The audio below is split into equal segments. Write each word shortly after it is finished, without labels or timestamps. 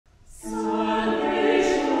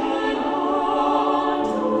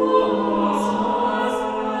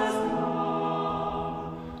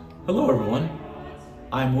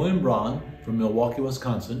William Braun from Milwaukee,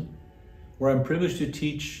 Wisconsin, where I'm privileged to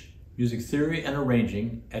teach music theory and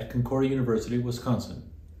arranging at Concordia University,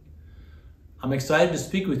 Wisconsin. I'm excited to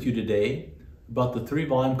speak with you today about the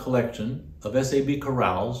 3-volume collection of SAB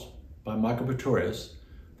Chorales by Michael Praetorius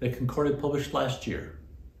that Concordia published last year.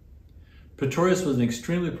 Praetorius was an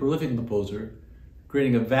extremely prolific composer,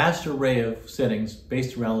 creating a vast array of settings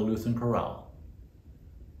based around the Lutheran chorale.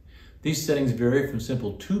 These settings vary from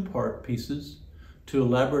simple 2-part pieces to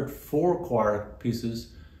elaborate 4-choir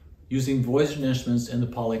pieces using voice and instruments in the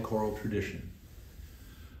polychoral tradition.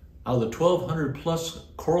 Out of the 1,200 plus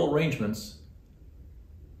choral arrangements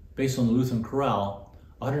based on the Lutheran chorale,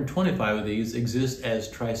 125 of these exist as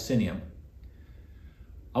tricenium.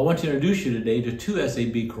 I want to introduce you today to 2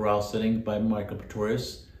 SAB chorale settings by Michael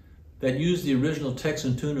Praetorius that use the original text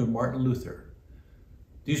and tune of Martin Luther.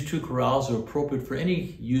 These 2 chorales are appropriate for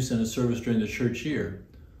any use in a service during the church year,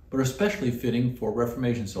 but are especially fitting for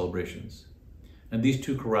Reformation celebrations. And these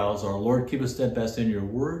 2 chorales are Lord, Keep Us Steadfast in Your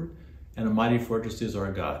Word and A Mighty Fortress Is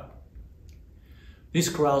Our God. These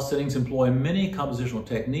chorale settings employ many compositional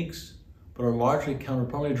techniques, but are largely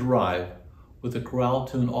counterpunktually derived, with the chorale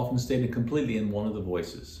tune often stated completely in one of the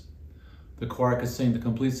voices. The choir could sing the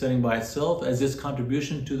complete setting by itself as its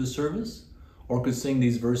contribution to the service, or could sing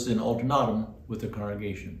these verses in alternatum with the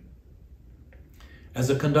congregation. As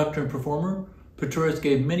a conductor and performer, Praetorius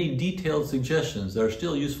gave many detailed suggestions that are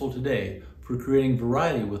still useful today for creating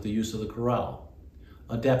variety with the use of the chorale,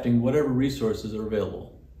 adapting whatever resources are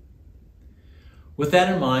available. With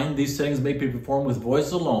that in mind, these settings may be performed with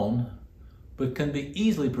voice alone, but can be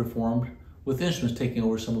easily performed with instruments taking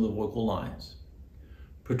over some of the vocal lines.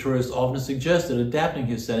 Praetorius often suggested adapting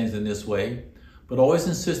his settings in this way, but always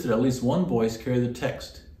insisted at least one voice carry the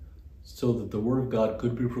text so that the Word of God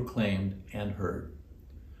could be proclaimed and heard.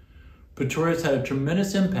 Praetorius had a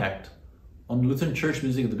tremendous impact on Lutheran church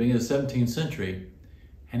music at the beginning of the 17th century,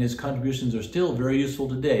 and his contributions are still very useful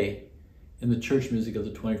today in the church music of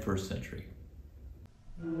the 21st century.